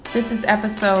This is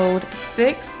episode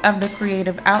 6 of The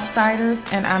Creative Outsiders,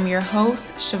 and I'm your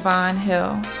host, Siobhan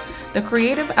Hill. The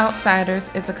Creative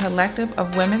Outsiders is a collective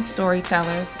of women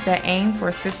storytellers that aim for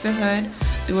sisterhood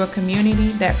through a community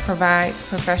that provides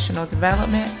professional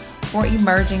development for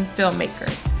emerging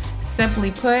filmmakers.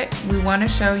 Simply put, we want to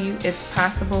show you it's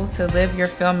possible to live your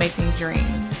filmmaking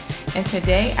dreams. And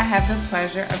today I have the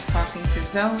pleasure of talking to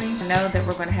Zoe. I know that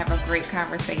we're going to have a great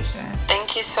conversation.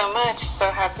 Thank you so much. So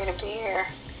happy to be here.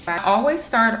 I always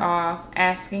start off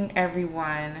asking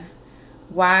everyone,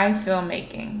 why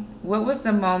filmmaking? What was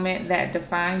the moment that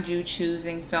defined you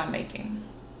choosing filmmaking?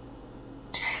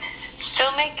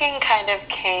 Filmmaking kind of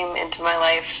came into my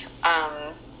life.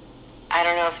 I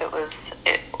don't know if it was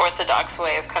an orthodox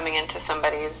way of coming into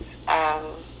somebody's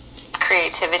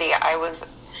creativity. I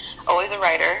was always a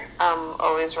writer,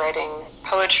 always writing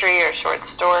poetry or short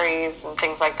stories and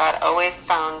things like that. Always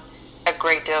found a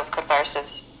great deal of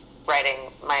catharsis writing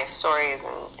my stories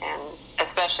and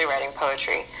especially writing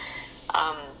poetry.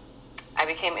 I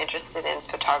became interested in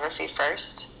photography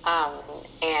first,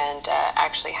 and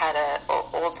actually had an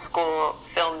old school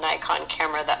film Nikon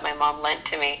camera that my mom lent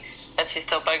to me that she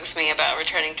still bugs me about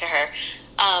returning to her.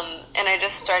 And I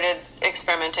just started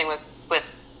experimenting with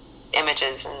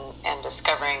images and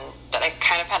discovering that I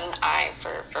kind of had an eye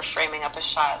for framing up a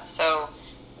shot. So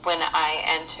when I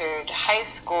entered high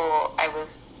school, I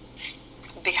was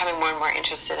becoming more and more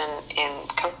interested in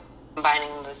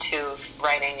combining the two,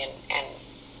 writing and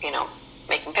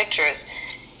making pictures.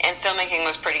 And filmmaking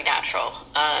was pretty natural,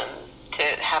 to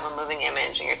have a moving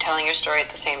image and you're telling your story at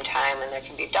the same time, and there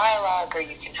can be dialogue or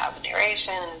you can have a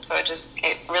narration. And so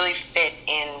it really fit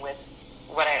in with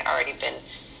what I'd already been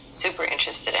super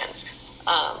interested in.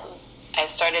 I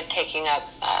started taking up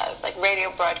like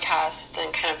radio broadcasts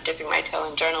and kind of dipping my toe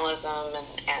in journalism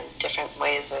and different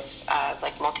ways of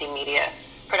like multimedia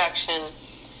production,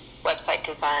 website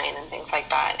design, and things like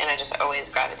that. And I just always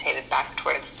gravitated back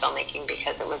towards filmmaking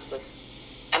because it was this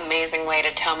amazing way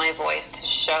to tell my voice, to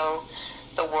show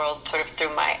the world sort of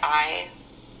through my eye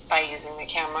by using the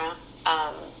camera,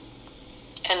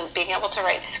 and being able to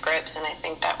write scripts. And I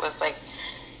think that was like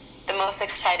the most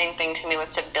exciting thing to me,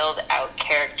 was to build out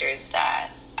characters that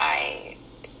I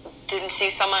didn't see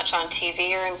so much on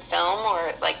TV or in film,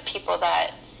 or like people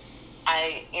that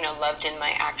I loved in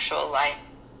my actual life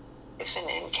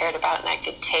and cared about, and I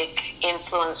could take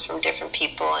influence from different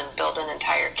people and build an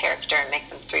entire character and make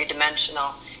them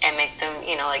three-dimensional and make them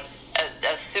like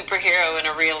a superhero in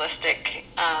a realistic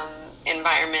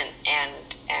environment,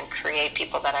 and create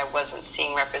people that I wasn't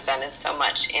seeing represented so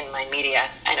much in my media.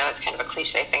 I know it's kind of a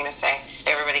cliche thing to say.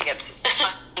 Everybody gets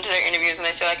into their interviews and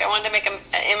they say, like, I wanted to make an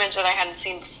image that I hadn't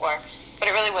seen before, but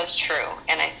it really was true.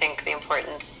 And I think the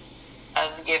importance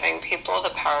of giving people the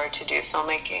power to do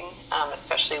filmmaking,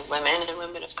 especially women and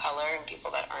women of color and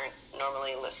people that aren't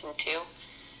normally listened to,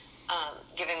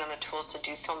 giving them the tools to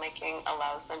do filmmaking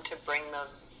allows them to bring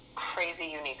those crazy,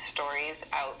 unique stories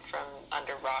out from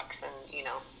under rocks and,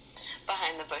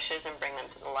 behind the bushes, and bring them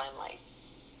to the limelight.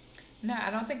 No,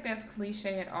 I don't think that's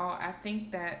cliche at all. I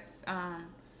think that's,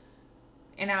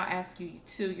 and I'll ask you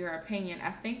to your opinion.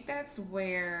 I think that's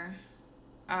where,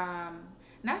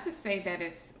 not to say that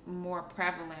it's more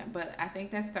prevalent, but I think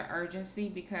that's the urgency,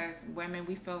 because women,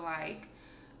 we feel like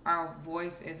our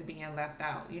voice is being left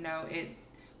out.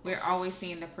 We're always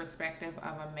seeing the perspective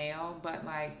of a male, but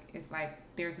it's like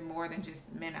there's more than just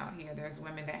men out here. There's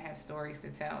women that have stories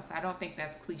to tell. So I don't think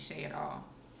that's cliche at all.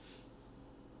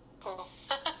 Cool.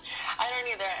 I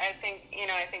don't either. I think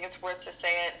it's worth to say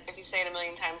it. If you say it a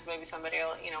million times, maybe somebody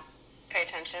will, pay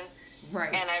attention.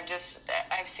 Right. And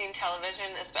I've seen television.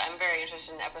 I'm very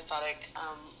interested in episodic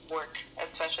work,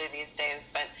 especially these days.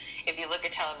 But if you look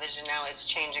at television now, it's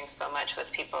changing so much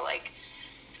with people like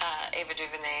Ava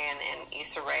DuVernay and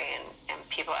Issa Rae and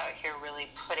people out here really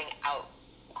putting out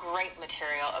great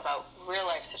material about real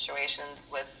life situations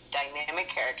with dynamic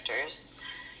characters,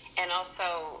 and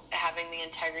also having the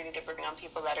integrity to bring on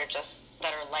people that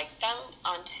are like them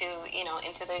onto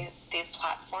into these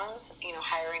platforms.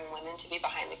 Hiring women to be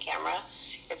behind the camera.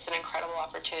 It's an incredible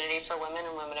opportunity for women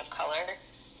and women of color,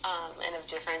 and of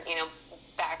different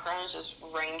backgrounds, just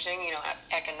ranging.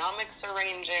 Economics are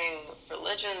ranging,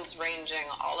 religions ranging.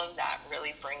 All of that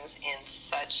really brings in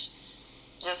such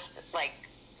just like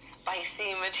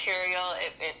spicy material.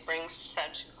 It brings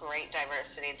such great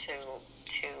diversity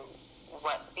to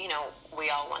what we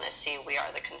all want to see. We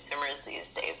are the consumers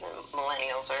these days, and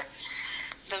millennials are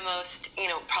the most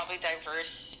probably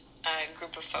diverse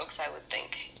group of folks, I would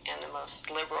think, and the most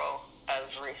liberal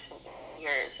of recent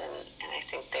years, and I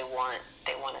think they want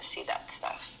to see that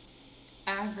stuff.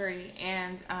 I agree.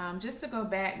 And just to go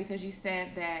back, because you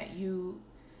said that you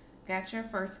got your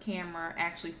first camera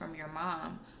actually from your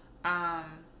mom. Um,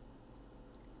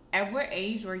 at what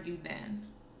age were you then?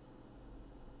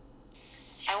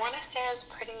 I want to say I was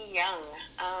pretty young.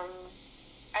 Um,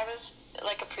 I was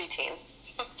like a preteen.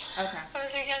 Okay. I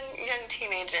was a young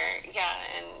teenager, yeah,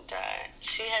 and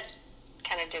she had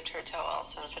kind of dipped her toe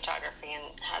also in photography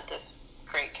and had this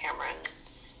great camera and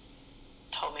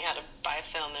told me how to buy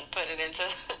film and put it into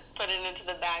put it into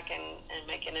the back and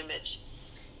make an image.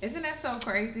 Isn't that so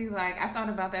crazy? Like, I thought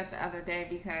about that the other day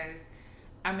because,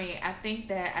 I mean, I think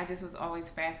that I just was always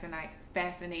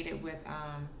fascinated with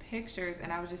pictures,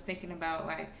 and I was just thinking about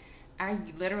like I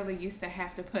literally used to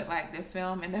have to put like the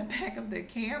film in the back of the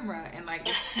camera, and like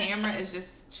the camera has just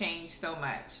changed so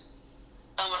much.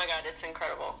 Oh my god, it's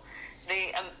incredible.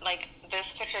 The like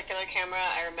this particular camera,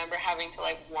 I remember having to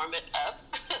like warm it up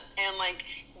and like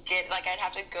get like I'd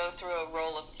have to go through a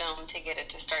roll of film to get it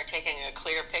to start taking a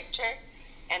clear picture,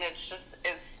 and it's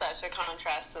such a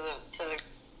contrast to the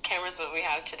cameras that we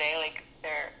have today. Like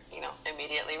they're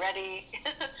immediately ready.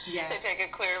 Yes. They take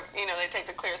a clear they take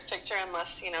the clearest picture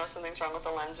unless something's wrong with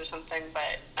the lens or something.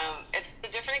 But it's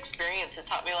a different experience. It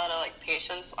taught me a lot of like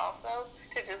patience also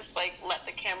to just like let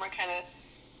the camera kind of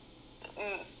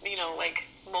like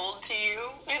mold to you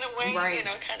in a way. Right.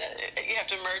 Kind of you have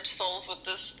to merge souls with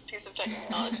this piece of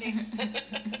technology.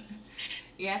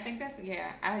 Yeah, I think that's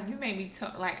yeah. You made me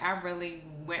like I really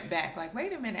went back. Like,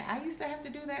 wait a minute, I used to have to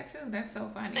do that too. That's so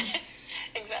funny.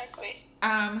 Exactly.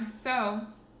 So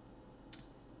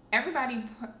everybody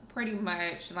pretty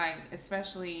much like,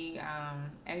 especially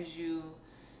as you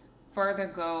further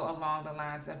go along the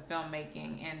lines of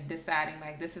filmmaking and deciding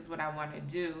like this is what I want to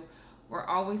do, we're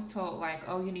always told like,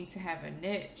 oh, you need to have a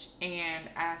niche. And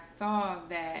I saw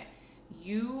that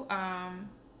you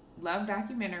love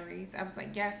documentaries. I was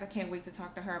like, yes, I can't wait to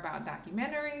talk to her about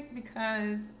documentaries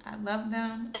because I love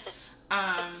them.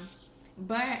 Um,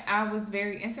 but I was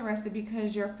very interested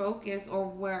because your focus, or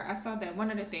where I saw that one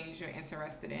of the things you're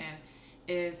interested in,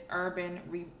 is urban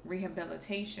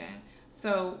rehabilitation.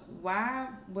 So why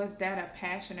was that a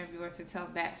passion of yours to tell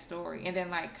that story? And then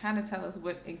like kind of tell us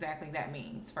what exactly that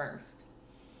means first.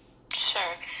 Sure.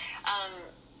 Um,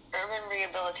 Urban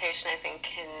rehabilitation, I think,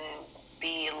 can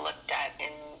be looked at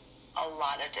in a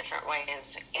lot of different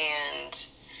ways, and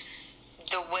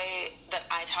the way that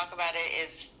I talk about it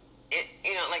is,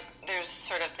 like there's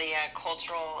sort of the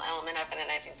cultural element of it, and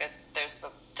I think that there's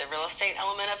the real estate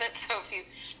element of it. So if you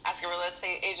ask a real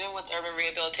estate agent what's urban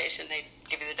rehabilitation, they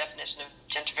give you the definition of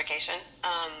gentrification,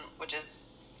 which is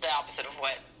the opposite of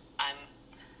what I'm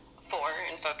for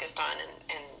and focused on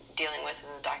and dealing with in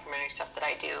the documentary stuff that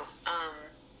I do.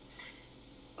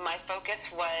 My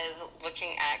focus was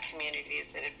looking at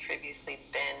communities that had previously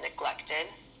been neglected,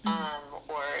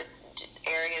 or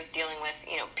areas dealing with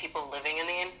people living in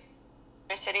the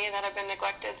inner city that have been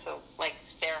neglected. So like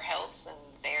their health and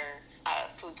their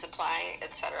food supply,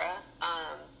 etc.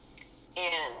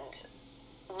 And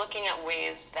looking at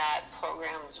ways that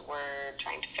programs were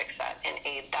trying to fix that and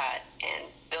aid that and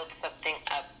build something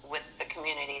up with the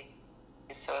community,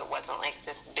 so it wasn't like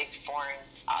this big foreign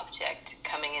object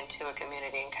coming into a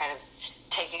community and kind of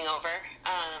taking over,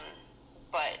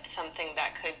 but something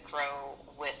that could grow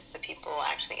with the people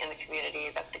actually in the community,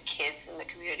 that the kids in the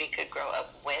community could grow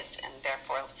up with and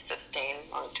therefore sustain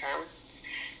long term.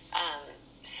 Um,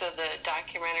 so the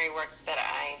documentary work that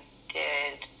I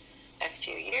did a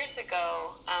few years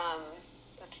ago,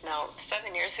 it's now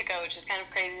 7 years ago, which is kind of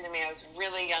crazy to me. I was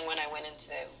really young when I went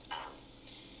into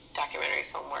documentary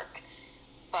film work,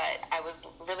 but I was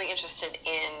really interested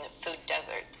in food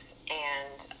deserts,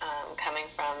 and coming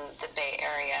from the Bay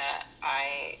Area,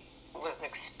 I was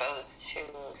exposed to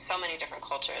so many different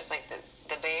cultures. Like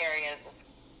the Bay Area is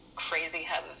this crazy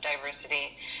hub of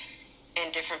diversity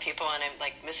and different people, and I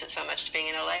like miss it so much being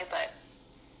in LA, but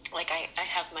like I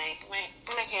have my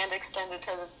hand extended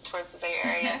towards the Bay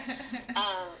Area.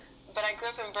 But I grew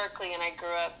up in Berkeley, and I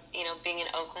grew up, being in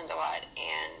Oakland a lot,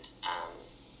 and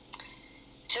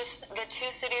just the two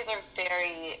cities are they're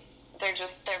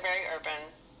very urban,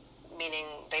 meaning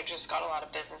they've just got a lot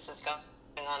of businesses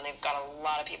going on. They've got a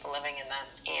lot of people living in them,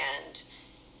 and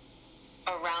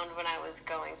around when I was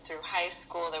going through high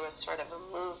school, there was sort of a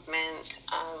movement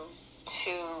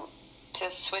to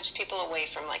switch people away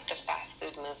from like the fast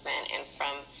food movement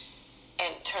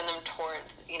and turn them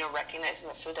towards recognizing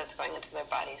the food that's going into their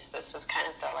bodies. So this was kind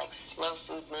of the like slow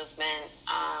food movement,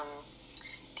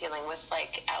 dealing with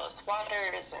like Alice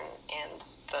Waters and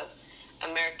the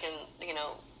American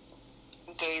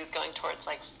gaze going towards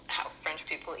like how French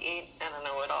people eat. I don't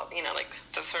know what all like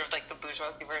the sort of like the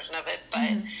bourgeoisie version of it,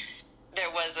 but there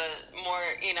was a more,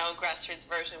 grassroots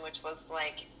version, which was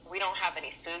like, we don't have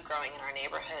any food growing in our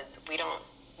neighborhoods. We don't,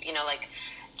 like,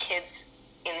 kids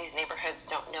in these neighborhoods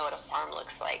don't know what a farm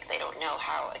looks like. They don't know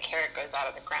how a carrot grows out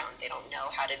of the ground. They don't know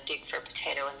how to dig for a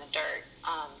potato in the dirt.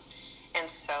 And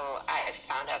so I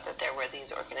found out that there were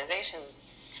these organizations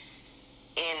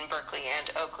in Berkeley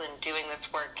and Oakland doing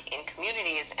this work in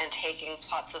communities and taking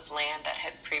plots of land that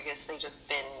had previously just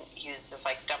been used as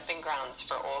like dumping grounds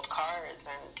for old cars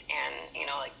and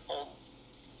like old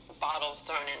bottles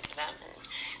thrown into them, and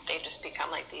they've just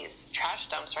become like these trash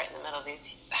dumps right in the middle of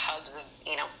these hubs of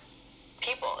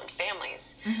people and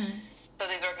families. Mm-hmm. So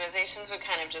these organizations would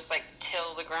kind of just like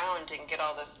till the ground and get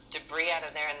all this debris out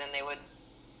of there, and then they would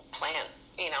plant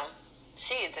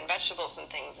seeds and vegetables and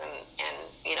things, and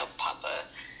pop a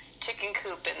chicken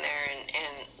coop in there,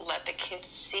 and let the kids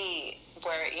see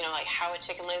where like how a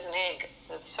chicken lays an egg.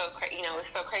 It's so it was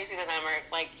so crazy to them, or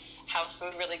like how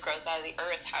food really grows out of the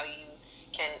earth, how you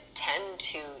can tend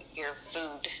to your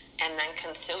food and then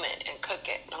consume it and cook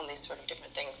it and all these sort of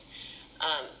different things.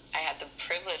 I had the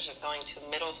privilege of going to a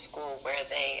middle school where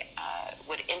they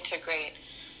would integrate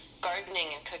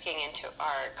gardening and cooking into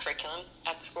our curriculum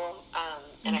at school,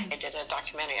 and I did a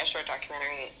short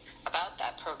documentary about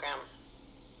that program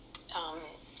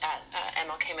at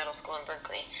MLK Middle School in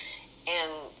Berkeley.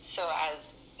 And so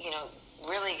as,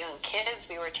 really young kids,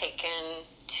 we were taken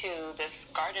to this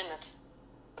garden that's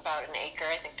about an acre.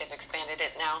 I think they've expanded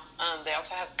it now. They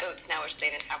also have goats now, which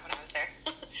they didn't have when I was there.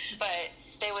 But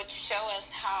they would show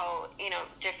us how,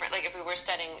 different, like if we were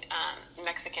studying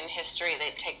Mexican history,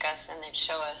 they'd take us and they'd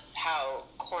show us how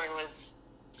corn was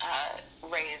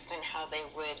raised and how they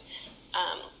would,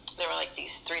 there were like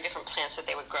these 3 different plants that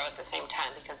they would grow at the same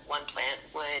time, because one plant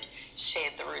would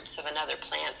shade the roots of another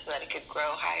plant so that it could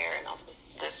grow higher, and all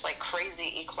this like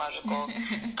crazy ecological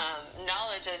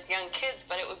knowledge as young kids.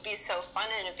 But it would be so fun,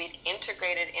 and it'd be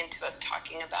integrated into us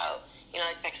talking about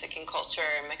like Mexican culture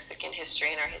and Mexican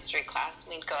history in our history class.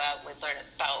 We'd go out and we'd learn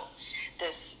about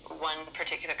this one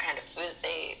particular kind of food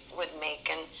they would make,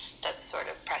 and that's sort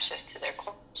of precious to their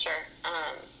culture.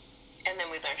 And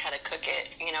then we learned how to cook it,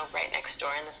 right next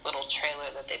door in this little trailer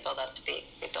that they built out to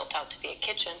be a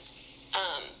kitchen.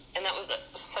 And that was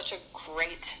such a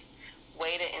great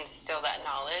way to instill that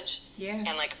knowledge,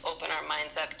 and like open our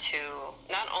minds up to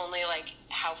not only like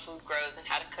how food grows and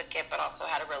how to cook it, but also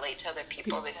how to relate to other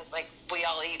people, because like we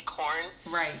all eat corn,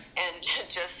 right? And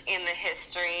just in the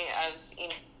history of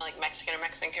like Mexican or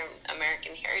Mexican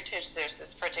American heritage, there's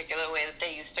this particular way that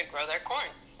they used to grow their corn.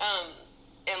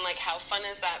 And like how fun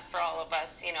is that for all of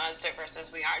us, as diverse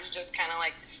as we are, to just kind of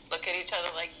like look at each other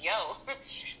like, yo,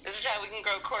 this is how we can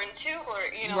grow corn too, or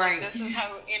right. like this is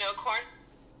how corn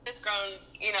has grown,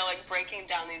 like breaking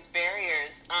down these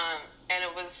barriers. And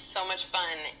it was so much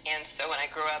fun. And so when I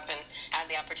grew up and had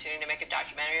the opportunity to make a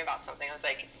documentary about something, I was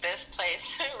like, this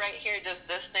place right here does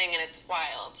this thing, and it's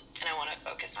wild, and I want to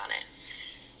focus on it.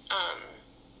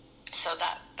 So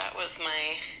that was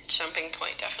my jumping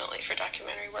point, definitely, for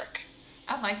documentary work.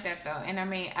 I like that though, and I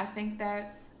mean, I think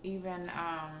that's even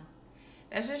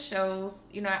that just shows,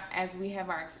 as we have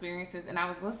our experiences. And I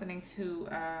was listening to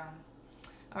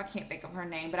I can't think of her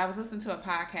name, but I was listening to a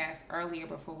podcast earlier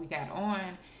before we got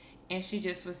on, and she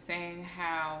just was saying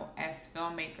how, as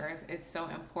filmmakers, it's so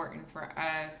important for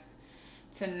us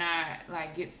to not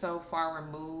like get so far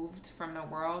removed from the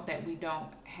world that we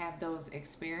don't have those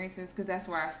experiences, because that's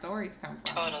where our stories come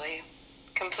from. Totally,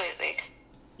 completely.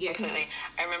 Yeah, completely.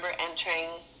 I remember entering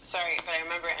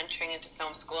into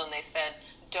film school, and they said,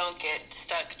 don't get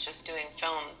stuck just doing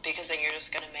film, because then you're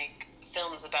just going to make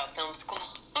films about film school.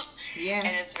 Yeah.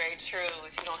 And it's very true.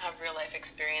 If you don't have real life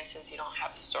experiences, you don't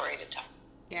have a story to tell.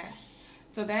 Yeah.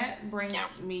 So that brings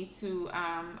me to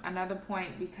another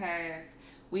point, because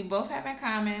we both have in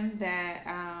common that,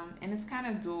 and it's kind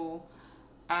of dual,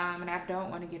 and I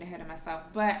don't want to get ahead of myself,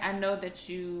 but I know that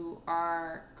you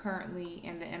are currently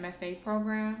in the MFA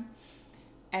program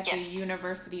at the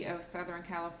University of Southern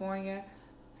California.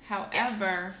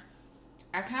 However,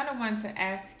 I kind of want to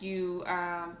ask you,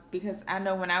 because I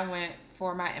know when I went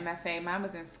for my MFA, mine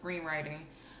was in screenwriting.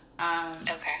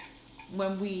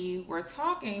 When we were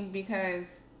talking, because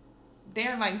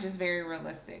they're like just very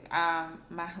realistic.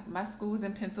 My school was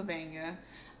in Pennsylvania.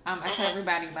 I tell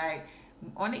everybody, like,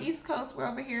 on the East Coast, we're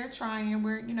over here trying.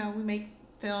 We make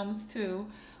films too,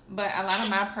 but a lot of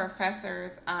my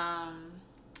professors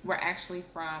were actually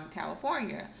from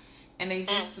California, and they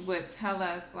just would tell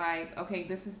us like, okay,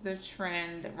 this is the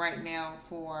trend right now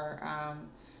for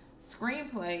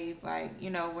screenplays, like,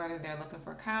 whether they're looking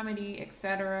for comedy,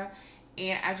 etc.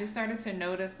 And I just started to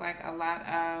notice like a lot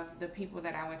of the people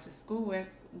that I went to school with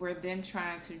we're then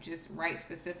trying to just write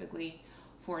specifically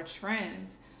for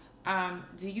trends.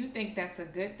 Do you think that's a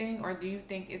good thing, or do you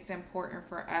think it's important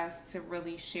for us to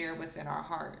really share what's in our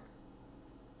heart?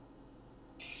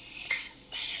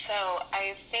 So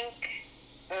I think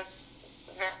that's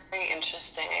very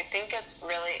interesting. I think it's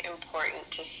really important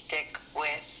to stick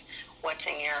with what's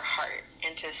in your heart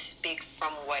and to speak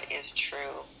from what is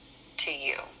true to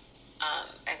you.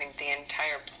 I think the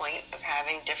entire point of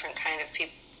having different kinds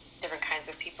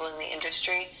of people in the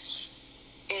industry,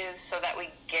 is so that we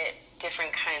get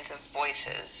different kinds of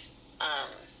voices.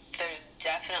 There's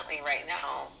definitely right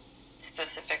now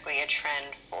specifically a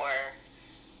trend for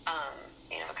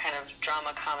kind of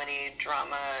drama comedy,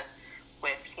 drama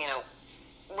with,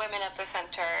 women at the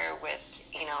center, with,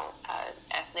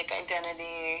 ethnic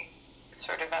identity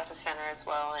sort of at the center as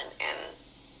well,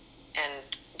 and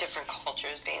different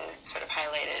cultures being sort of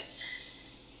highlighted.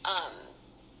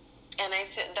 And I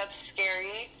think that's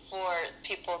scary for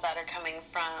people that are coming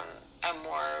from a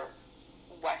more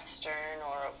Western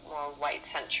or more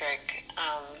white-centric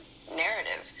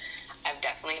narrative. I've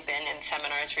definitely been in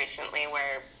seminars recently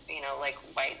where, like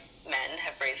white men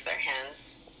have raised their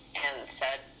hands and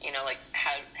said, like,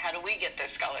 how do we get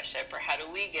this scholarship, or how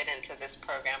do we get into this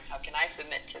program? How can I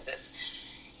submit to this?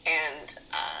 And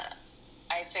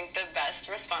I think the best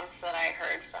response that I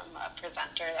heard from a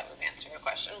presenter that was answering a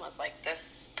question was like,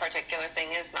 this particular thing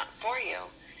is not for you.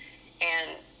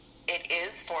 And it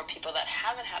is for people that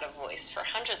haven't had a voice for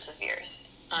hundreds of years.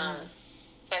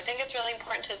 So I think it's really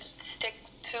important to stick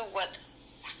to what's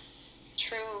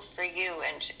true for you,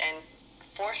 and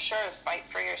for sure fight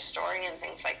for your story and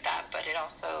things like that. But it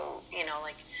also,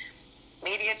 like,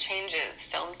 media changes,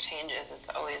 film changes.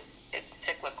 It's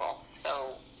cyclical.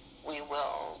 So we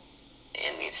will,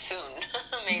 soon,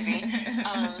 maybe,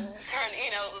 turn,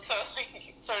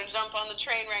 sort of jump on the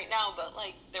train right now, but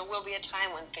like there will be a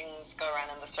time when things go around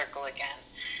in the circle again,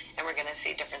 and we're going to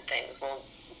see different things. We'll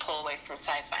pull away from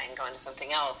sci-fi and go into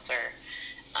something else, or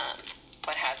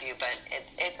what have you, but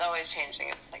it's always changing.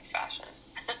 It's like fashion.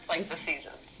 It's like the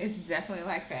seasons. It's definitely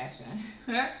like fashion.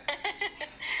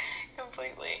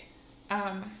 Completely.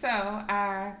 So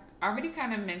I already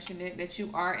kind of mentioned it, that you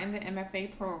are in the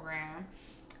MFA program.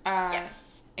 Yes.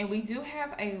 And we do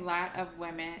have a lot of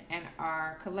women in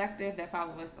our collective that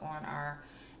follow us on our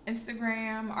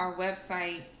Instagram, our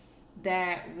website,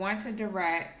 that want to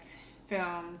direct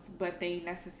films, but they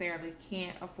necessarily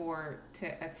can't afford to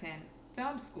attend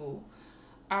film school.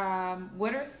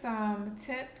 What are some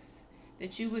tips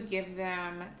that you would give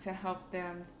them to help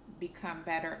them become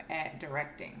better at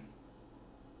directing?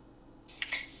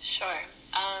 Sure.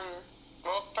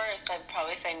 Well, first, I'd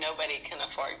probably say nobody can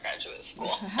afford graduate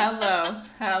school. Hello,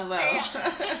 hello.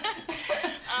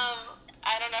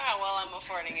 I don't know how well I'm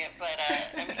affording it, but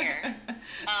I'm here.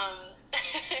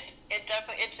 It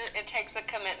definitely it takes a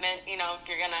commitment. If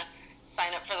you're gonna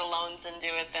sign up for the loans and do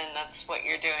it, then that's what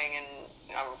you're doing, and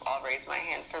I'll raise my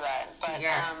hand for that. But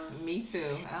yeah, me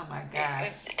too. Oh my gosh.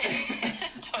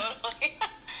 Totally.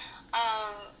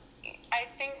 I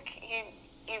think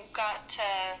you've got to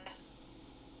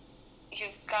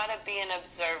be an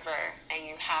observer, and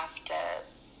you have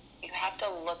to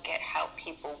look at how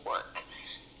people work.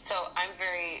 So I'm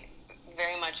very,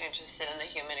 very much interested in the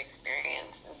human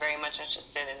experience, and very much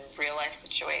interested in real life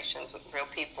situations with real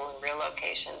people and real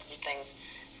locations and things.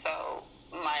 So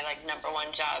my number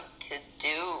one job to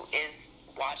do is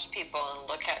watch people and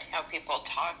look at how people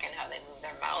talk and how they move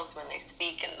their mouths when they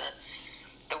speak, and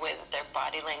the way that their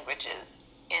body language is,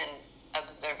 and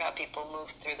observe how people move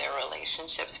through their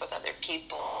relationships with other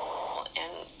people,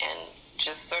 and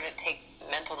just sort of take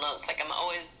mental notes. Like, I'm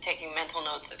always taking mental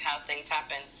notes of how things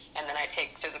happen, and then I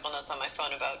take physical notes on my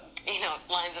phone about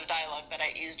lines of dialogue that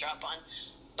I eavesdrop on.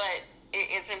 But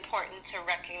it's important to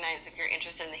recognize, if you're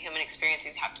interested in the human experience,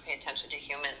 you have to pay attention to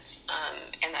humans.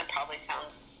 And that probably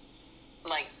sounds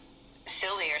like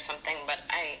silly or something, but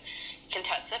I can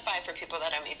testify for people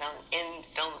that I'm even in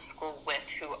film school with,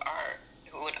 who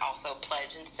would also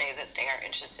pledge and say that they are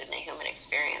interested in the human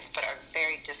experience, but are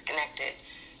very disconnected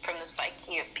from the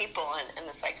psyche of people and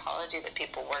the psychology that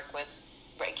people work with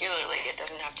regularly. It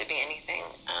doesn't have to be anything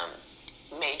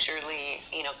majorly,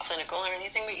 clinical or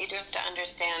anything, but you do have to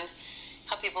understand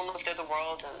how people move through the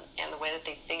world, and the way that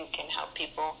they think, and how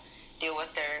people deal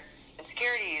with their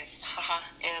insecurities,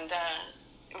 and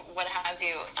what have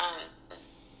you,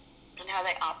 and how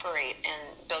they operate,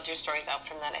 and build your stories out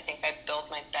from that. I think I build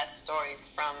my best stories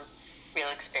from real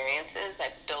experiences.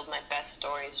 I build my best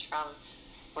stories from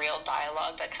real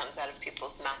dialogue that comes out of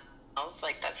people's mouths.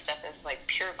 Like, that stuff is like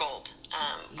pure gold.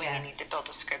 When you need to build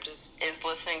a script, is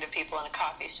listening to people in a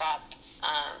coffee shop,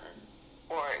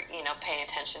 or, paying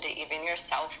attention to even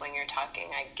yourself when you're talking.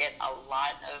 I get a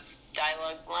lot of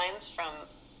dialogue lines from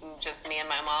just me and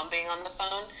my mom being on the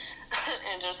phone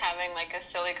and just having like a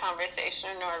silly conversation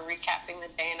or recapping the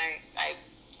day, and I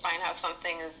find how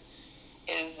something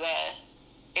is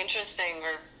interesting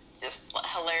or just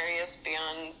hilarious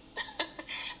beyond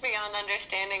beyond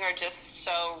understanding, or just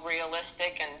so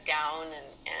realistic and down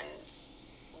and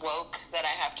woke that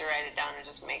I have to write it down and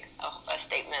just make a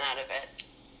statement out of it.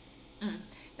 Mm,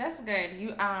 that's good.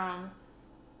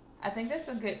 I think that's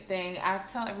a good thing. I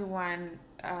tell everyone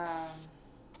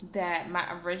that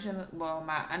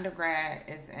my undergrad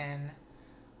is in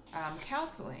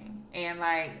counseling, and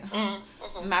like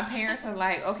Mm-hmm. my parents are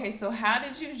like, okay, so how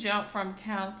did you jump from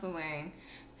counseling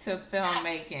to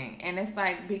filmmaking? And it's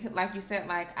like, because like you said,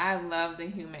 like I love the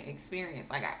human experience,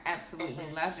 like I absolutely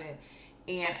Mm-hmm. love it,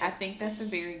 and I think that's a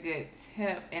very good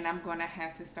tip. And I'm gonna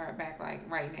have to start back like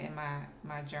writing it in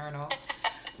my journal.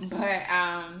 But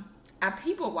I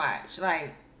people watch,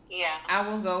 like Yeah. I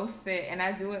will go sit, and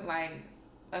I do it like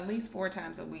at least 4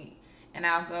 times a week. And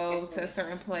I'll go to a Mm-hmm.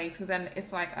 certain place because then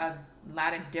it's like a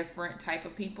lot of different type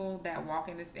of people that walk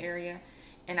in this area,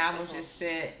 and I will just Mm-hmm.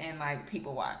 sit and like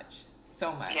people watch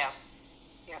so Yeah. much.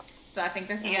 Yeah. So I think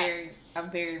that's Yeah. a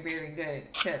very very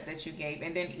good tip that you gave.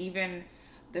 And then even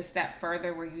the step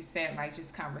further where you said like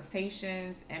just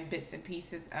conversations and bits and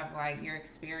pieces of like your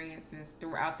experiences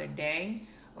throughout the day,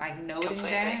 like noting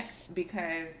Completely. that,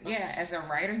 because yeah, as a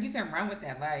writer you can run with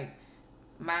that. Like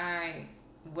my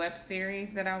web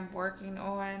series that I'm working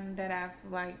on that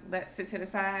I've like let sit to the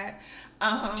side,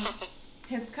 um,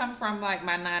 has come from like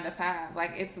my 9 to 5.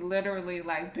 Like it's literally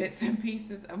like bits and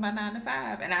pieces of my 9 to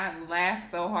 5, and I laugh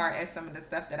so hard at some of the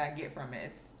stuff that I get from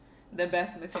it. It's the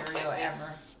best material Completely.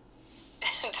 ever.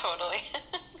 Totally.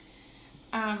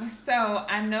 So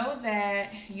I know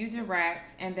that you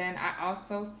direct, and then I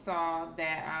also saw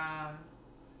that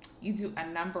you do a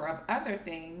number of other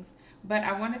things. But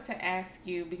I wanted to ask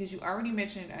you, because you already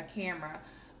mentioned a camera,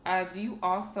 do you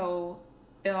also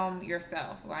film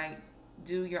yourself? Like,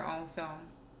 do your own film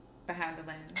behind the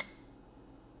lens?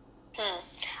 Hmm.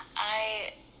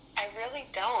 I I really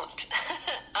don't.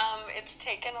 It's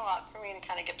taken a lot for me to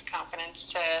kind of get the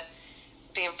confidence to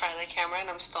be in front of the camera, and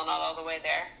I'm still not all the way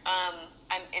there.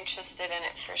 I'm interested in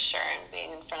it for sure, and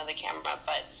being in front of the camera,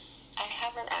 but I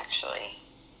haven't actually.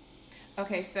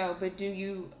 Okay, so but do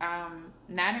you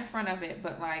not in front of it,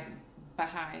 but like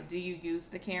behind? Do you use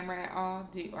the camera at all?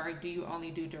 Or do you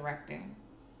only do directing?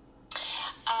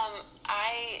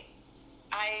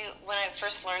 I when I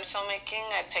first learned filmmaking,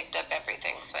 I picked up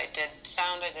everything. So I did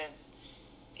sound, I did,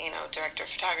 director of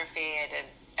photography, I did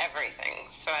everything.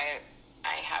 So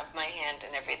I have my hand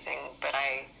in everything, but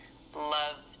I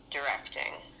love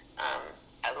directing. Um,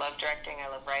 I love directing. I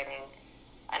love writing,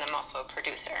 and I'm also a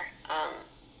producer.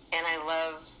 And I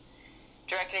love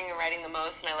directing and writing the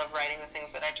most, and I love writing the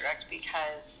things that I direct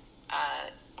because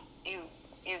you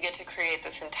you get to create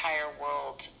this entire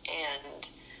world, and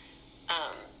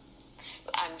um,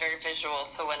 I'm very visual,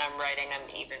 so when I'm writing, I'm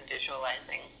even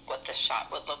visualizing what this shot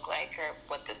would look like or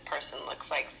what this person looks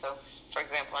like. So, for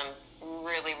example, I'm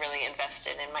really, really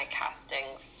invested in my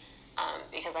castings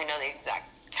because I know the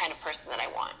exact kind of person that I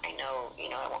want. I know,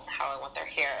 I want how I want their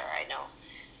hair. I know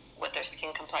what their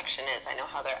skin complexion is. I know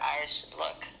how their eyes should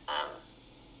look.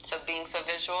 So being so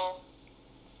visual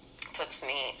puts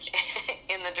me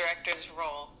in the director's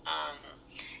role.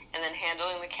 And then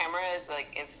handling the camera is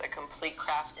a complete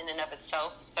craft in and of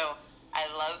itself. So I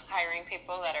love hiring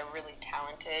people that are really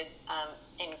talented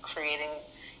in creating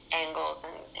angles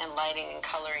and lighting and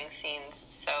coloring scenes.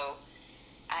 So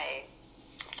I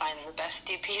find the best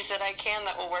DPs that I can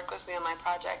that will work with me on my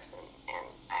projects, and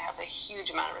I have a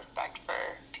huge amount of respect for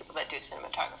people that do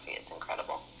cinematography. It's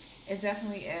incredible. It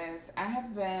definitely is. I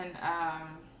have been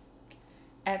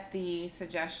at the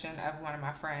suggestion of one of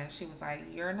my friends. She was like,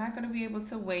 "You're not going to be able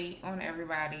to wait on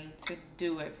everybody to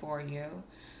do it for you."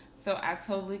 So I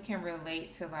totally can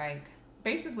relate to like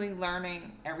basically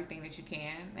learning everything that you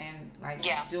can and like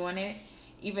Yeah. doing it,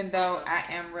 even though I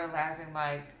Mm-hmm. am realizing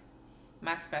like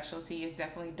my specialty is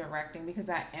definitely directing because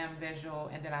I am visual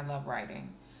and then I love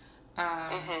writing.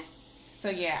 Um, Mm-hmm. so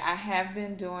yeah, I have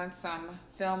been doing some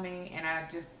filming, and I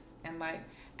just am like,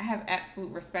 I have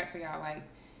absolute respect for y'all. Like,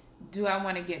 do I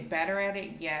want to get better at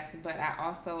it? Yes, but I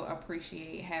also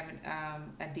appreciate having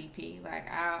a DP. Like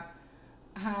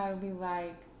I'll be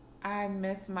like, I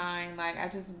miss mine. Like I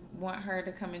just want her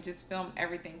to come and just film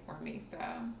everything for me. So,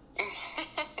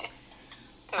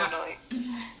 uh, Totally.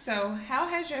 so how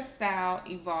has your style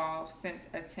evolved since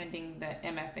attending the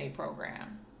MFA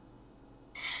program?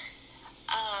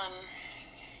 Um,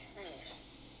 hmm.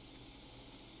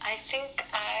 I think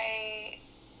I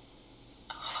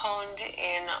honed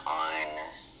in on,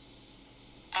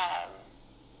 um,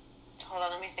 hold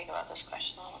on, let me think about this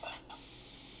question a little bit.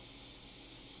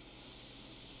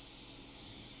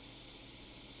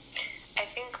 I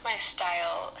think my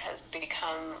style has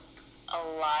become a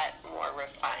lot more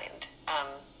refined.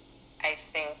 I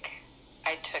think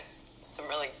I took some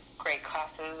really great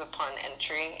classes upon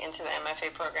entry into the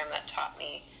MFA program that taught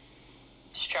me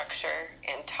structure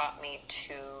and taught me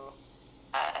to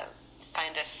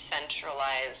find a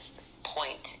centralized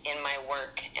point in my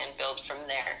work and build from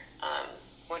there,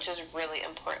 which is really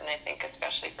important, I think,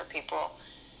 especially for people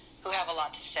who have a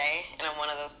lot to say. And I'm one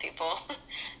of those people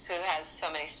who has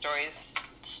so many stories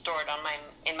stored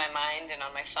in my mind and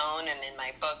on my phone and in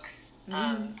my books.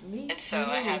 Me and too. so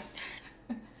I have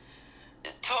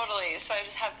totally. So I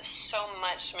just have so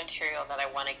much material that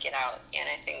I want to get out. And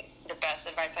I think the best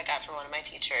advice I got from one of my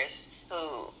teachers,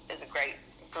 who is a great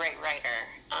writer,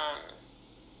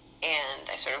 and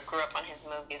I sort of grew up on his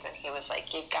movies, and he was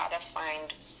like, you gotta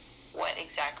find what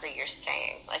exactly you're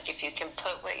saying. Like, if you can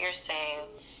put what you're saying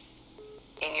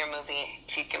in your movie,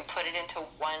 if you can put it into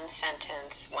one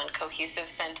sentence, one cohesive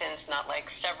sentence, not like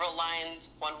several lines,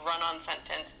 one run-on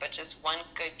sentence, but just one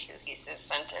good cohesive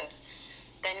sentence,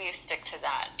 then you stick to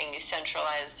that, and you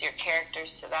centralize your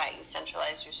characters to that, you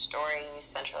centralize your story, and you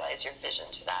centralize your vision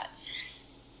to that.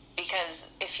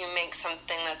 Because if you make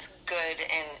something that's good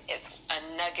and it's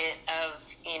a nugget of,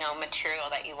 material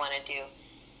that you want to do,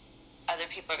 other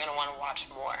people are going to want to watch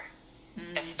more.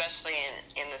 Especially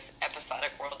in this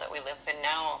episodic world that we live in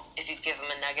now. If you give them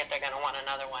a nugget, they're going to want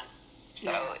another one.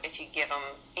 So if you give them,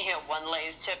 one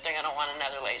Lay's chip, they're going to want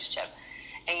another Lay's chip.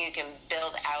 And you can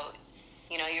build out,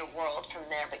 your world from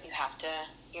there, but you have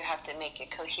to make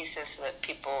it cohesive so that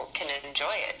people can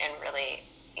enjoy it and really,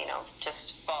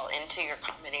 just fall into your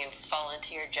comedy and fall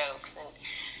into your jokes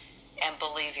and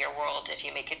believe your world. If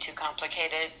you make it too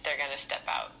complicated, they're going to step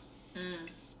out.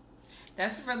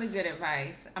 That's really good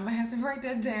advice. I'm gonna have to write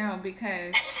that down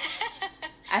because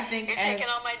I think you're taking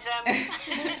all my gems.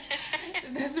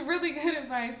 That's really good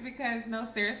advice because no,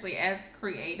 seriously, as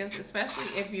creatives,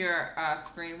 especially if you're a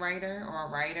screenwriter or a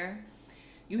writer,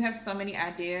 you have so many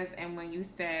ideas, and when you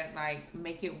said like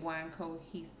make it one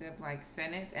cohesive like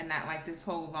sentence and not like this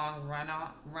whole long run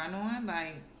on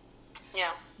like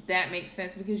yeah. That makes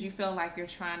sense because you feel like you're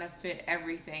trying to fit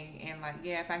everything in. Like,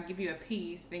 yeah, if I give you a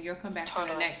piece, then you'll come back for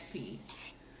the next piece.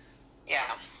 Yeah,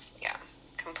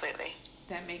 completely.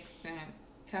 That makes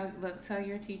sense. Tell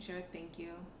your teacher thank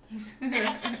you.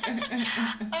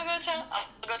 I'll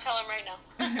go tell him right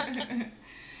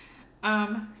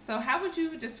now. So how would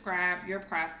you describe your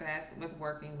process with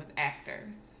working with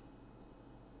actors?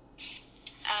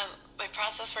 My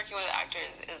process working with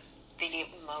actors is the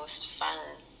most fun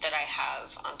that I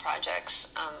have on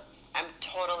projects. I'm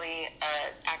totally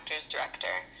an actor's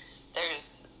director.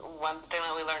 There's one thing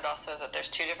that we learned also is that there's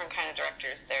two different kind of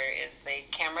directors. There is the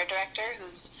camera director who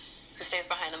stays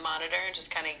behind the monitor and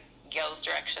just kind of yells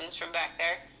directions from back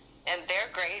there. And they're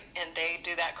great, and they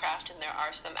do that craft, and there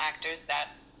are some actors that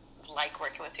like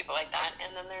working with people like that.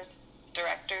 And then there's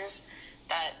directors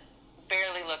that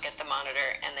barely look at the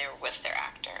monitor and they're with their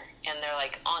actor and they're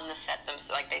like on the set themselves,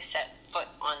 like they set foot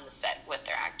on the set with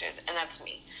their actors, and that's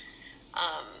me.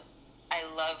 I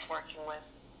love working with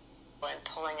people and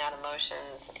pulling out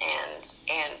emotions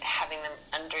and having them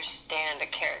understand a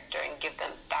character and give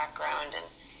them background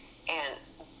and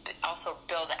also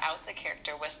build out the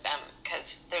character with them,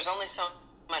 because there's only so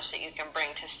much that you can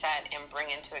bring to set and bring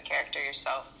into a character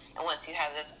yourself. And once you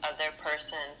have this other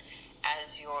person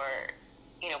as your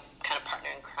kind of partner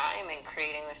in crime and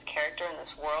creating this character in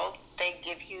this world, they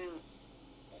give you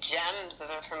gems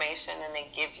of information and they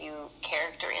give you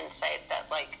character insight that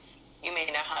like you may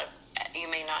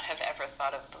not have ever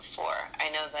thought of before. I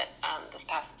know that this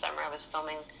past summer I was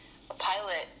filming a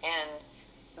pilot, and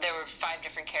there were 5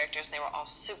 different characters and they were all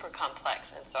super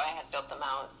complex, and so I had built them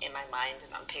out in my mind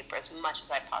and on paper as much as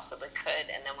I possibly could.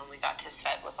 And then when we got to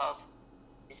set with all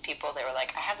these people, they were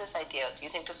like, I have this idea, do you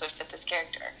think this would fit this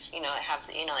character? I have,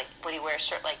 like, would he wear a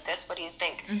shirt like this? What do you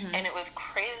think? Mm-hmm. And it was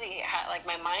crazy how, like,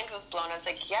 my mind was blown. I was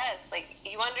like, yes, like,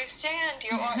 you understand,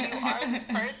 you are this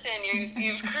person,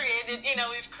 you've created,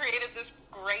 we've created this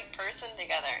great person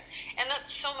together. And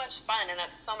that's so much fun, and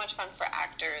that's so much fun for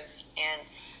actors. And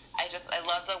I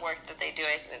love the work that they do.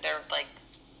 I think they're like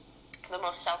the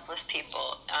most selfless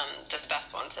people, the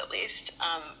best ones at least,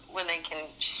 when they can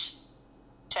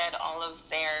shed all of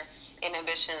their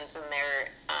inhibitions and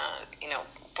their,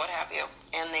 what have you,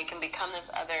 and they can become this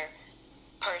other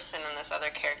person and this other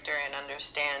character and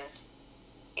understand,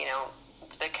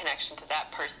 the connection to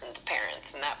that person's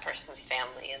parents and that person's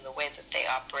family and the way that they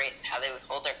operate and how they would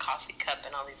hold their coffee cup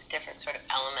and all these different sort of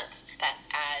elements that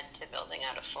add to building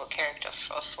out a full character, a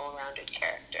full rounded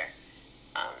character.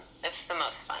 It's the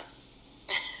most fun.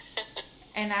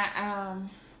 And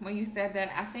when you said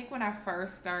that, I think when I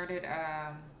first started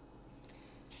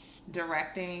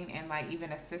directing and like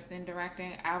even assistant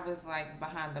directing, I was like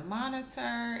behind the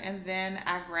monitor, and then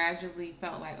I gradually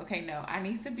felt like, okay, no, I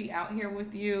need to be out here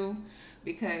with you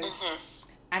because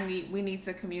we need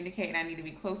to communicate, and I need to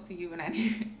be close to you, and I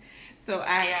need. So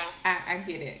I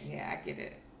get it. Yeah, I get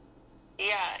it.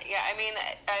 Yeah. I mean,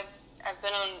 I've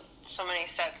been on so many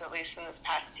sets, at least in this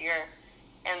past year,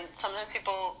 and sometimes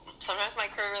my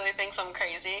crew really thinks I'm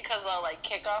crazy because I'll like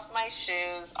kick off my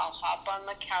shoes, I'll hop on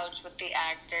the couch with the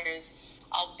actors,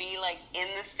 I'll be like in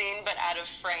the scene but out of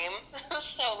frame.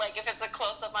 So like if it's a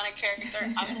close up on a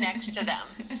character, I'm next to them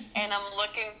and I'm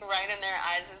looking right in their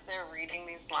eyes as they're reading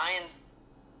these lines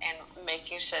and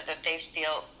making sure that they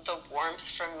feel the warmth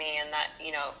from me and that,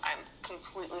 I'm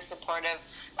completely supportive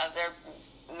of their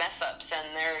mess ups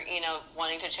and they're,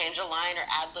 wanting to change a line or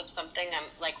ad lib something. I'm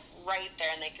like right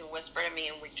there and they can whisper to me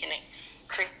and we can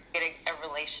create a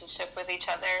relationship with each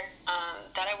other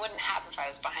that I wouldn't have if I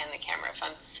was behind the camera. If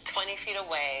I'm 20 feet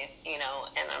away,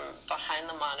 and I'm behind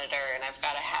the monitor and I've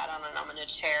got a hat on and I'm in a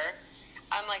chair,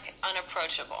 I'm like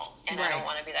unapproachable, and right. I don't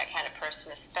want to be that kind of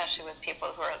person, especially with people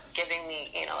who are giving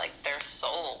me, like their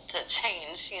soul to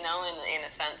change, in a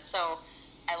sense. So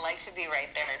I like to be right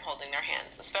there and holding their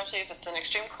hands, especially if it's an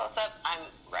extreme close-up. I'm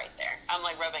right there. I'm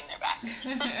like rubbing their back.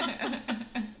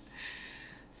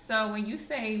 So when you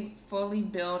say fully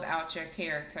build out your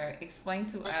character, explain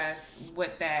to us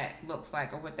what that looks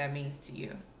like or what that means to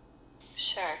you.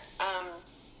 Sure.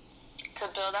 To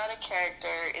build out a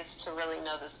character is to really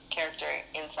know this character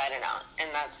inside and out.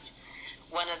 And that's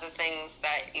one of the things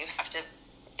that you have to,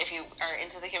 if you are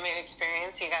into the human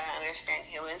experience, you got to understand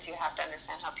humans. You have to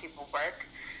understand how people work,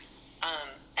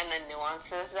 and the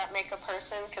nuances that make a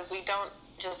person, because we don't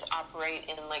just operate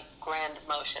in like grand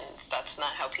motions. That's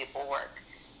not how people work.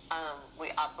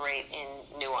 We operate in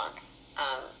nuance,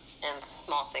 and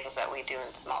small things that we do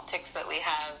and small ticks that we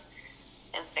have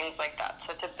and things like that.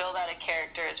 So to build out a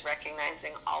character is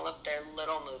recognizing all of their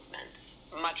little movements,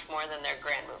 much more than their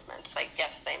grand movements. Like,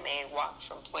 yes, they may walk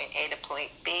from point A to point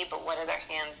B, but what do their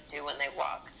hands do when they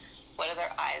walk? What do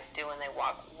their eyes do when they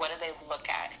walk? What do they look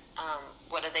at?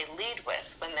 What do they lead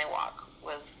with when they walk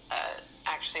was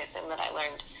actually a thing that I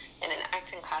learned in an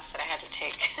acting class that I had to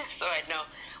take so I know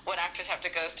what actors have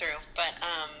to go through. But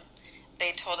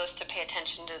they told us to pay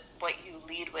attention to what you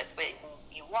lead with when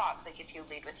you walk. Like if you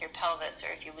lead with your pelvis,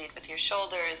 or if you lead with your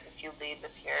shoulders, if you lead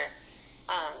with your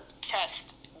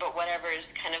chest, but whatever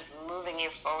is kind of moving you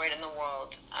forward in the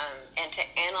world, and to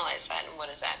analyze that and what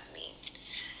does that mean.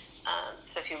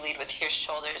 So if you lead with your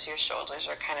shoulders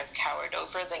are kind of cowered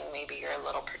over, then maybe you're a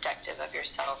little protective of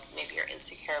yourself, maybe you're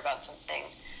insecure about something,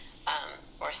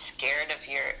 or scared of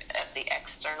the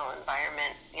external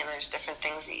environment. There's different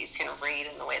things that you can read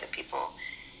in the way that people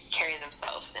carry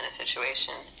themselves in a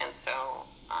situation. And so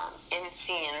in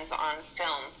scenes on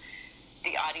film,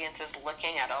 the audience is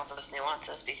looking at all those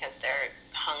nuances because they're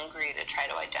hungry to try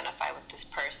to identify with this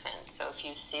person. So if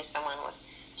you see someone with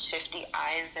shifty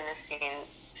eyes in a scene,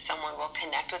 someone will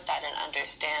connect with that and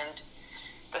understand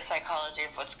the psychology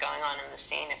of what's going on in the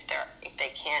scene. If they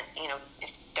can't,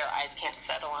 if their eyes can't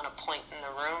settle on a point in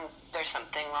the room, there's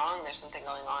something wrong, there's something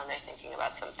going on, they're thinking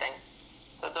about something.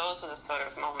 So those are the sort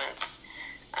of moments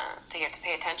that you have to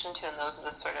pay attention to, and those are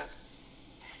the sort of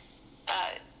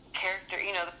character,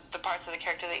 the parts of the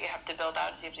character that you have to build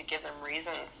out, so you have to give them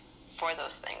reasons for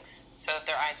those things. So if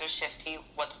their eyes are shifty,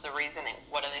 what's the reasoning?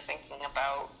 What are they thinking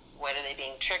about? What are they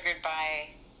being triggered by,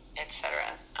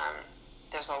 etc.?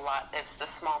 There's a lot. It's the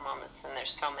small moments, and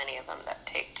there's so many of them that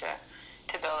take to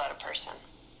build out a person.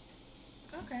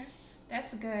 Okay,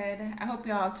 that's good. I hope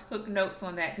y'all took notes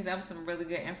on that because that was some really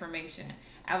good information.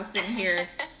 I was sitting here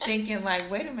thinking, like,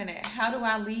 wait a minute, how do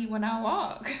I lead when I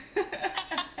walk?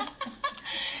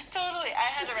 Totally. I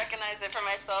had to recognize it for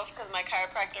myself because my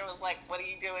chiropractor was like, what are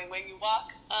you doing when you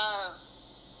walk?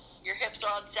 Your hips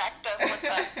are all jacked up. What's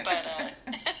up? But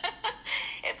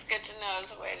it's good to know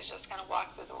as a way to just kind of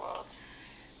walk through the world.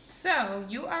 So,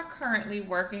 you are currently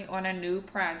working on a new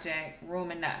project,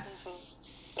 Room Enough. Mm-hmm.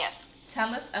 Yes.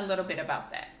 Tell us a little bit about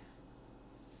that.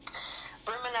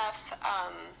 Room Enough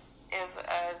is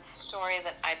a story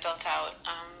that I built out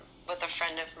with a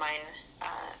friend of mine,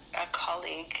 a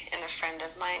colleague and a friend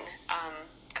of mine,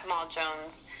 Kamal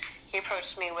Jones. He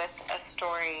approached me with a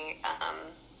story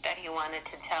that he wanted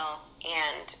to tell,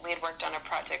 and we had worked on a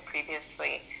project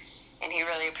previously, and he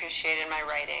really appreciated my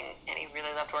writing, and he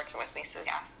really loved working with me, so he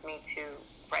asked me to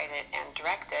write it and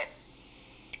direct it.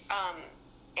 Um,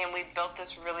 and we built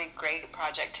this really great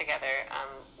project together,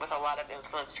 with a lot of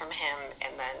influence from him,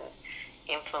 and then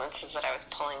influences that I was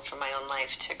pulling from my own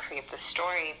life to create this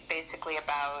story, basically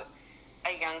about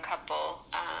a young couple,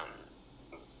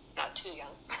 not too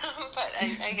young, but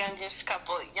a youngish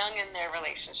couple, young in their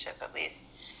relationship at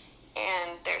least,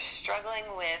 and they're struggling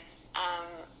with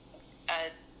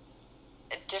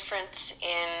a difference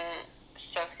in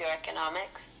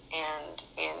socioeconomics and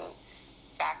in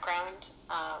background,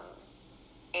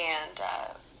 and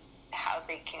how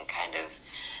they can kind of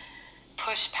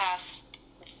push past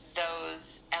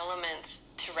those elements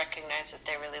to recognize that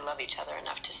they really love each other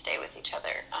enough to stay with each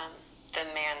other. The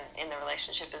man in the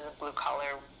relationship is a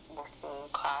blue-collar,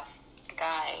 working-class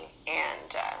guy,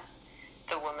 and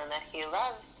the woman that he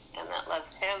loves and that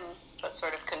loves him, but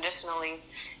sort of conditionally,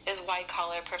 is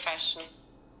white-collar, professional.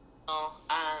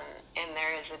 And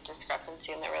there is a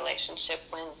discrepancy in the relationship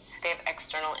when they have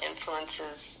external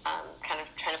influences, kind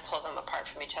of trying to pull them apart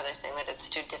from each other, saying that it's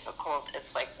too difficult.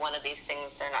 It's like one of these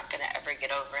things they're not going to ever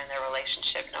get over in their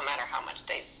relationship, no matter how much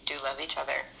they do love each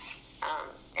other.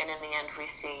 And in the end, we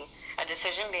see a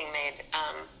decision being made,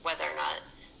 whether or not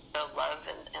the love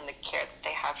and the care that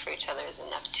they have for each other is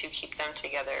enough to keep them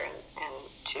together and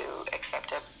to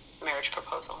accept a marriage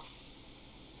proposal.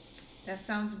 That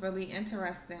sounds really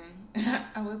interesting.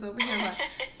 I was over here like,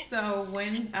 so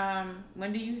when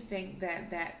do you think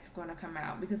that that's going to come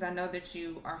out? Because I know that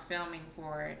you are filming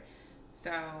for it.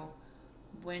 So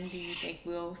when do you think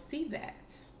we'll see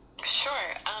that?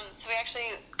 Sure. So we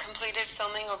actually completed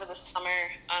filming over the summer,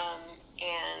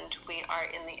 and we are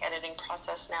in the editing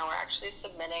process now. We're actually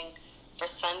submitting for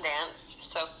Sundance,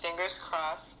 so fingers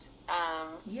crossed,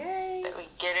 Yay! that we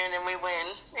get in and we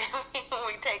win, and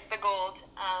we take the gold.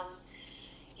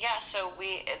 Yeah, so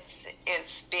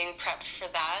it's being prepped for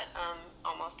that,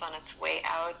 almost on its way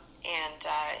out, and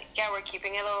yeah, we're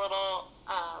keeping it a little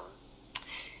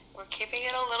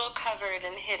covered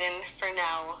and hidden for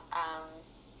now,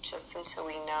 just until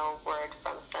we know word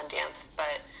from Sundance.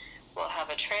 But we'll have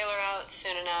a trailer out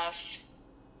soon enough,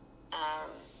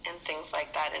 and things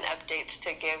like that, and updates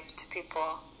to give to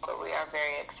people. But we are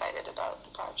very excited about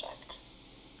the project.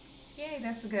 Yay,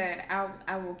 that's good.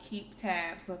 I will keep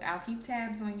tabs. Look, I'll keep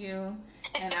tabs on you,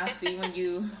 and I'll see when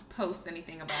you post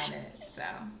anything about it. So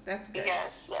that's good.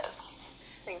 Yes, yes.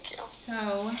 Thank you.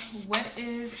 So, what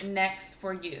is next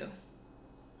for you?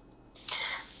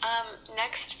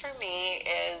 Next for me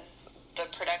is the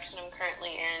production I'm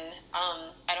currently in.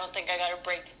 I don't think I got a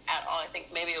break at all. I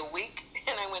think maybe a week,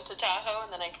 and I went to Tahoe,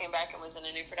 and then I came back and was in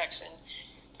a new production.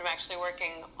 But I'm actually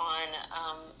working on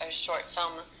a short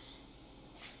film,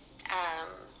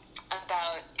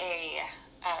 about a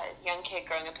young kid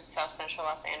growing up in South Central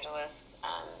Los Angeles,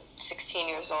 16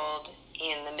 years old,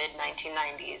 in the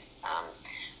mid-1990s,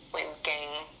 when gang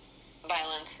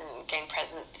violence and gang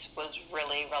presence was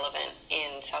really relevant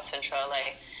in South Central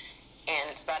LA. And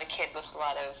it's about a kid with a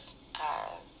lot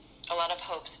of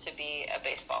hopes to be a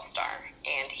baseball star,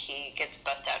 and he gets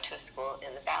bussed out to a school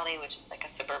in the Valley, which is like a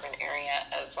suburban area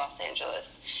of Los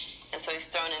Angeles. And so he's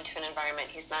thrown into an environment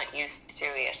he's not used to.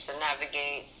 He has to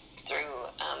navigate through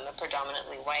a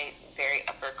predominantly white, very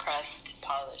upper crust,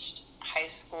 polished high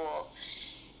school,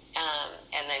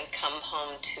 and then come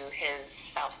home to his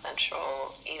South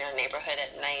Central, neighborhood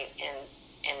at night,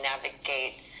 and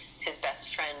navigate his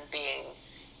best friend being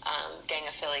gang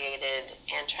affiliated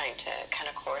and trying to kind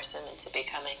of coerce him into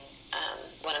becoming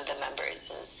one of the members.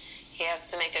 And he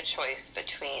has to make a choice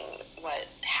between what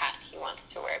hat he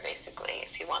wants to wear, basically.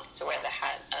 If he wants to wear the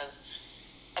hat of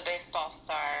a baseball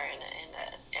star and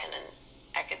an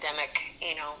academic,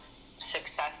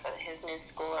 success at his new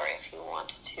school, or if he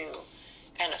wants to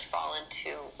kind of fall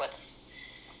into what's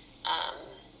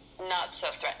not so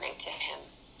threatening to him,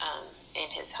 in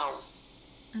his home.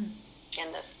 Mm.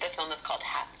 And the film is called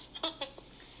Hats.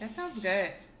 That sounds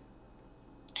good.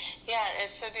 Yeah, it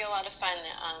should be a lot of fun.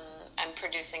 I'm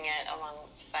producing it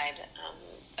alongside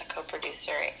a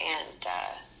co-producer, and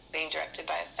being directed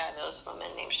by a fabulous woman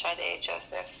named Sade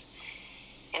Joseph.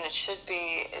 And it should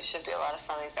be a lot of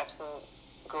fun. We've got some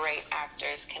great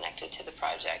actors connected to the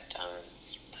project,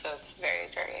 so it's very,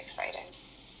 very exciting.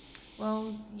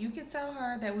 Well, you can tell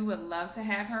her that we would love to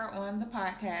have her on the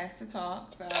podcast to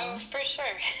talk. So. Oh, for sure.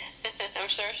 I'm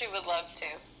sure she would love to.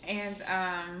 And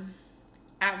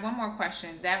one more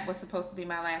question. That was supposed to be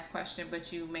my last question,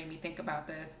 but you made me think about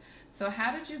this. So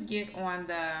how did you get on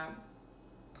the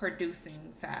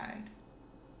producing side?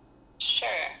 Sure.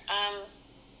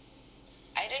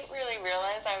 I didn't really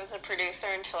realize I was a producer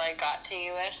until I got to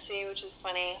USC, which is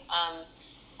funny.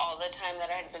 All the time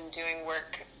that I had been doing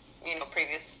work,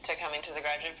 previous to coming to the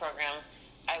graduate program,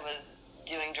 I was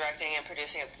doing directing and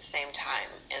producing at the same time.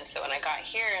 And so when I got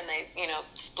here and they,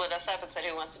 split us up and said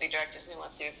who wants to be directors and who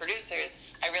wants to be producers,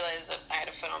 I realized that I had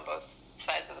a foot on both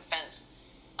sides of the fence.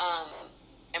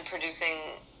 And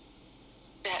producing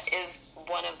is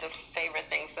one of the favorite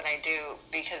things that I do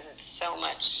because it's so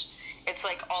much. It's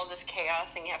like all this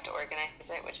chaos and you have to organize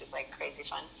it, which is like crazy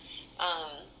fun.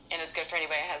 And it's good for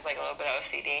anybody who has like a little bit of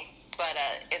OCD. But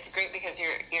it's great because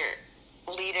you're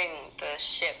leading the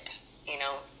ship,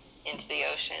 into the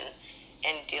ocean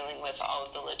and dealing with all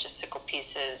of the logistical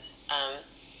pieces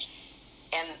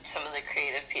and some of the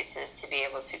creative pieces to be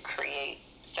able to create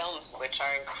films which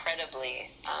are incredibly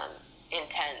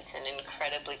intense and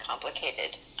incredibly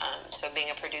complicated. So being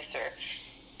a producer,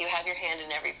 you have your hand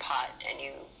in every pot and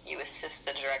you assist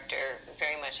the director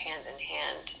very much hand in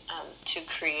hand to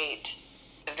create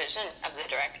the vision of the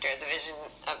director. The vision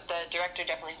of the director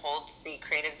definitely holds the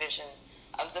creative vision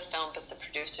of the film, but the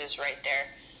producer's right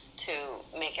there to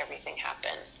make everything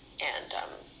happen and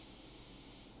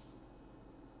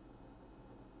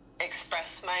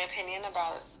express my opinion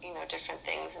about, different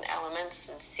things and elements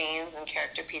and scenes and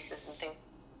character pieces and things.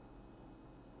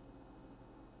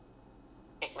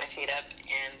 Take my feet up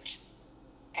and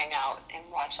hang out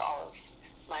and watch all of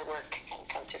my work and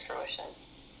come to fruition.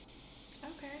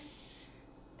 Okay.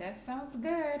 That sounds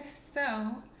good.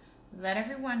 So, let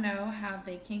everyone know how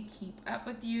they can keep up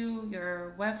with you,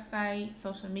 your website,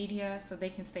 social media, so they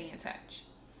can stay in touch.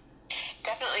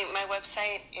 Definitely. My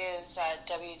website is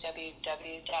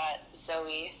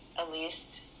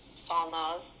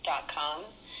www.zoeelisesalnave.com.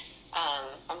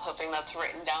 I'm hoping that's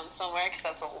written down somewhere because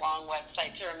that's a long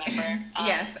website to remember.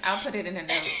 Yes, I'll put it in the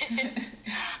notes.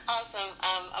 Awesome.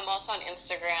 I'm also on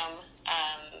Instagram,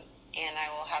 and I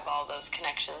will have all those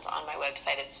connections on my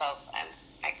website itself.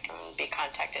 I can be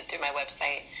contacted through my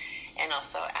website and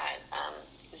also at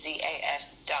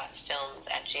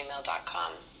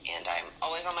zas.films@gmail.com. And I'm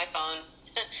always on my phone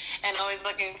and always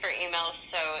looking for emails,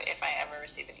 so if I ever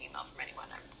receive an email from anyone,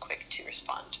 I'm quick to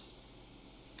respond.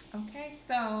 Okay,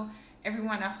 so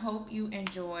everyone, I hope you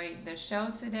enjoyed the show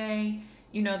today.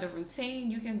 You know the routine.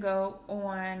 You can go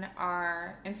on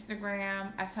our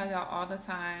Instagram. I tell y'all all the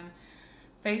time.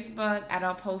 Facebook, I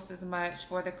don't post as much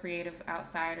for the Creative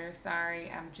Outsiders.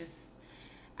 Sorry,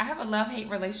 I have a love hate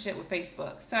relationship with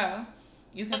Facebook. So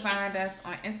you can find us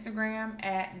on Instagram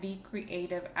at The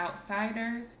Creative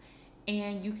Outsiders.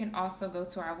 And you can also go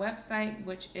to our website,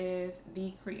 which is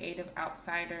The Creative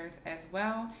Outsiders as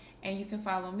well. And you can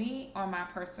follow me on my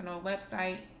personal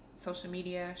website, social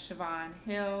media,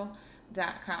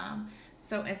 ShavonHill.com.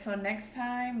 So until next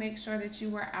time, make sure that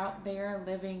you are out there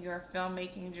living your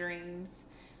filmmaking dreams.